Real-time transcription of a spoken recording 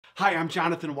Hi, I'm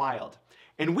Jonathan Wild,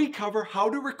 and we cover how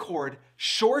to record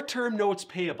short-term notes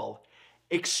payable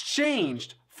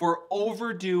exchanged for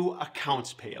overdue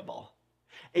accounts payable.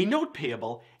 A note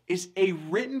payable is a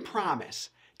written promise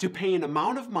to pay an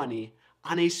amount of money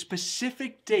on a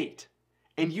specific date,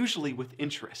 and usually with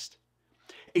interest.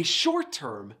 A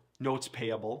short-term notes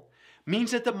payable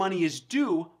means that the money is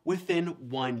due within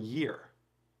 1 year.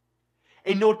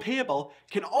 A note payable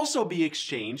can also be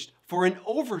exchanged for an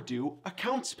overdue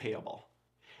accounts payable.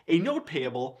 A note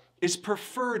payable is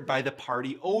preferred by the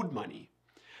party owed money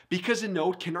because a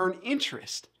note can earn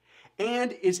interest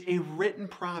and is a written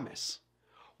promise,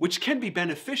 which can be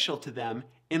beneficial to them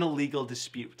in a legal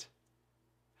dispute.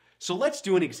 So let's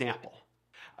do an example.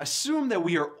 Assume that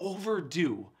we are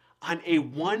overdue on a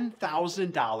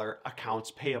 $1,000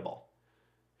 accounts payable,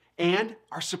 and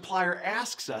our supplier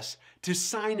asks us to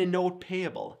sign a note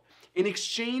payable in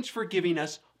exchange for giving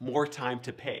us more time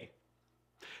to pay.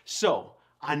 So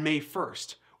on May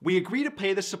 1st, we agree to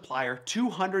pay the supplier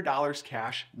 $200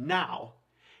 cash now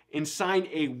and sign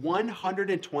a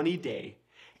 120-day,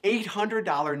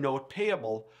 $800 note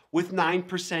payable with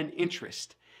 9%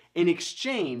 interest in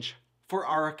exchange for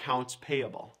our accounts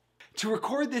payable. To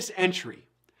record this entry,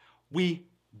 we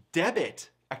debit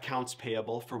accounts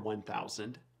payable for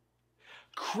 $1,000,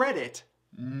 credit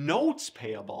notes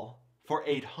payable for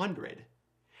 $800,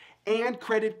 and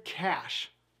credit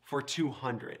cash for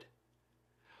 $200.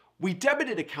 We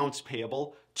debited accounts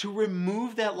payable to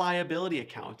remove that liability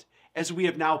account, as we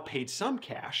have now paid some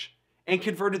cash and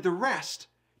converted the rest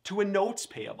to a notes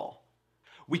payable.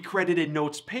 We credited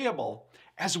notes payable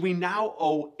as we now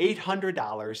owe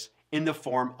 $800 in the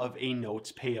form of a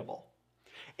notes payable.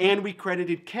 And we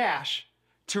credited cash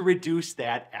to reduce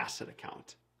that asset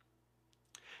account.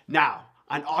 Now,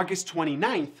 on August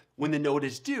 29th, when the note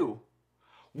is due,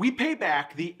 we pay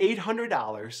back the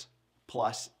 $800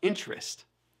 plus interest.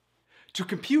 To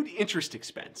compute interest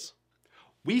expense,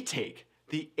 we take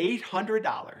the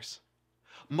 $800,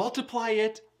 multiply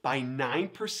it by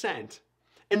 9%,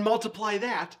 and multiply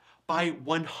that by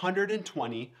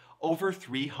 120 over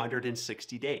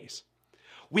 360 days.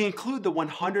 We include the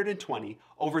 120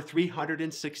 over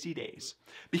 360 days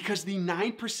because the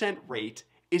 9% rate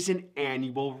is an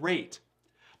annual rate,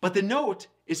 but the note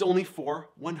is only for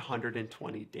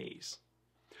 120 days.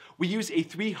 We use a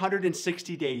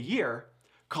 360-day year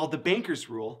called the banker's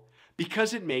rule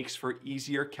because it makes for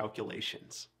easier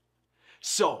calculations.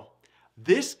 So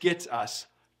this gets us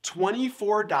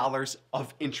 $24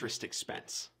 of interest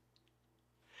expense.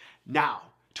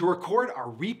 Now, to record our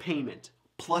repayment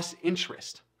plus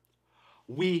interest,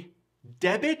 we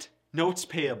debit notes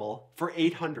payable for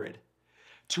 $800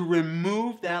 to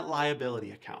remove that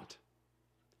liability account,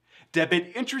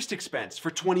 debit interest expense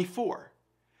for $24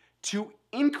 to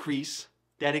increase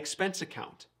that expense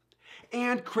account,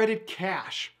 and credit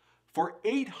cash for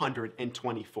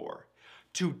 $824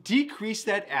 to decrease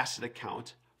that asset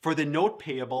account for the note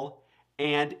payable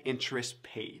and interest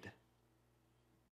paid.